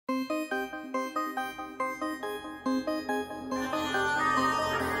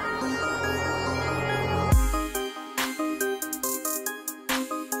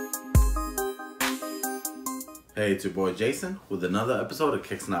Hey, it's your boy Jason with another episode of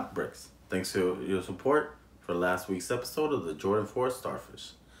Kicks Not Bricks. Thanks for your support for last week's episode of the Jordan 4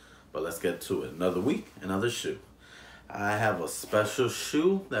 Starfish. But let's get to it. Another week, another shoe. I have a special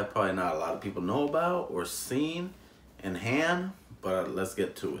shoe that probably not a lot of people know about or seen in hand, but let's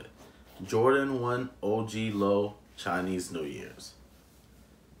get to it. Jordan 1 OG Low Chinese New Year's.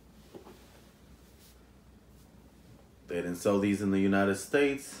 They didn't sell these in the United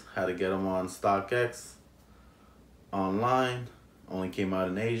States. Had to get them on StockX. Online, only came out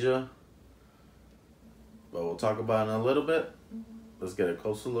in Asia, but we'll talk about it in a little bit. Let's get a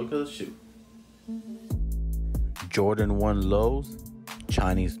closer look at the shoe. Jordan 1 Lows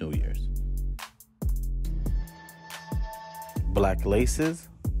Chinese New Year's. Black laces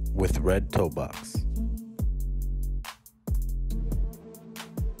with red toe box.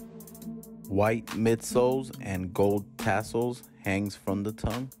 White midsoles and gold tassels hangs from the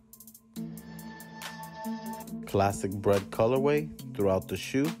tongue. Classic bread colorway throughout the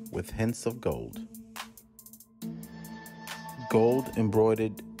shoe with hints of gold. Gold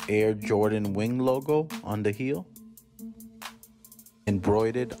embroidered Air Jordan wing logo on the heel.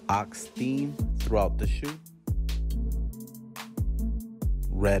 Embroidered ox theme throughout the shoe.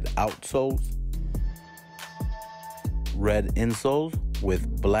 Red outsoles. Red insoles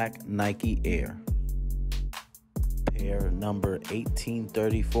with black Nike Air. Pair number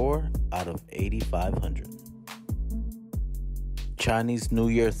 1834 out of 8,500. Chinese New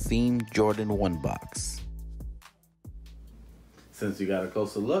Year themed Jordan 1 box. Since you got a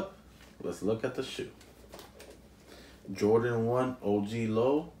closer look, let's look at the shoe. Jordan 1 OG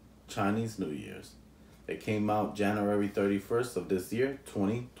Low Chinese New Year's. It came out January 31st of this year,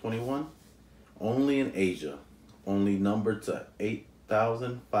 2021. Only in Asia. Only numbered to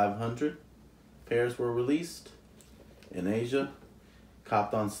 8,500 pairs were released in Asia.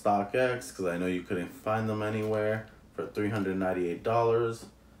 Copped on StockX because I know you couldn't find them anywhere. For $398,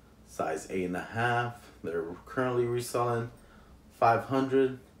 size 8.5. They're currently reselling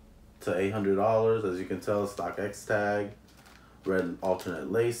 $500 to $800. As you can tell, StockX tag, red alternate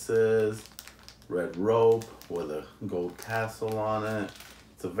laces, red rope with a gold tassel on it.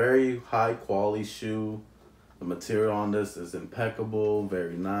 It's a very high quality shoe. The material on this is impeccable,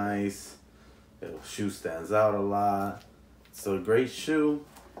 very nice. The shoe stands out a lot. It's a great shoe.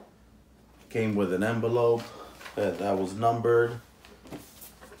 Came with an envelope that was numbered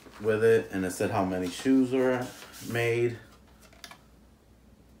with it, and it said how many shoes were made.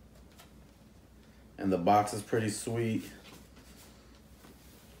 And the box is pretty sweet.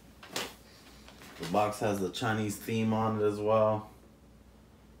 The box has the Chinese theme on it as well.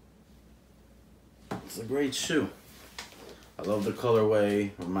 It's a great shoe. I love the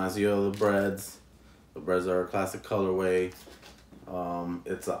colorway. Reminds you of the Breads. The Breads are a classic colorway.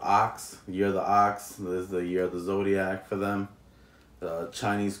 It's an ox, year of the ox. This is the year of the zodiac for them. The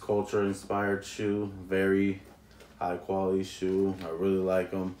Chinese culture inspired shoe, very high quality shoe. I really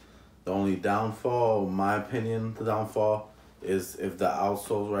like them. The only downfall, in my opinion, the downfall is if the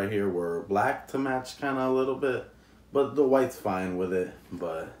outsoles right here were black to match kind of a little bit, but the white's fine with it.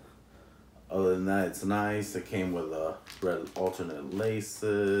 But other than that, it's nice. It came with red alternate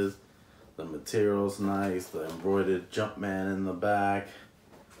laces. The material's nice. The embroidered Jumpman in the back.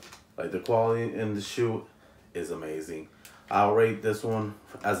 Like, the quality in the shoe is amazing. I'll rate this one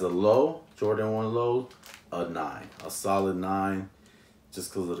as a low, Jordan 1 Low, a 9. A solid 9.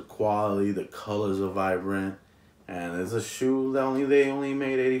 Just because of the quality, the colors are vibrant. And it's a shoe that they only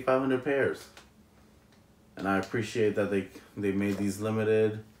made 8,500 pairs. And I appreciate that they made these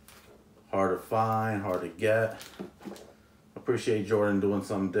limited. Hard to find, hard to get. Appreciate Jordan doing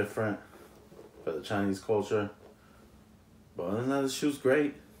something different for the Chinese culture. But other than that, the shoe's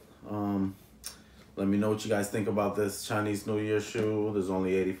great. Let me know what you guys think about this Chinese New Year shoe. There's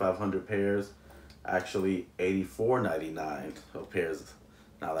only 8,500 pairs. Actually, $84.99 of pairs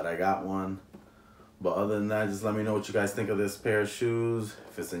now that I got one. But other than that, just let me know what you guys think of this pair of shoes.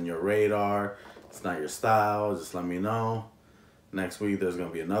 If it's in your radar, it's not your style, just let me know. Next week, there's going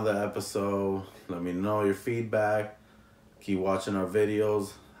to be another episode. Let me know your feedback. Keep watching our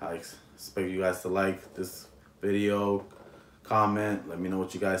videos. I expect you guys to like this video. Comment. Let me know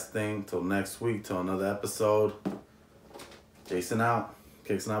what you guys think. Till next week. Till another episode. Jason out.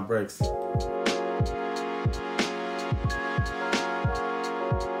 Kicks Not Bricks.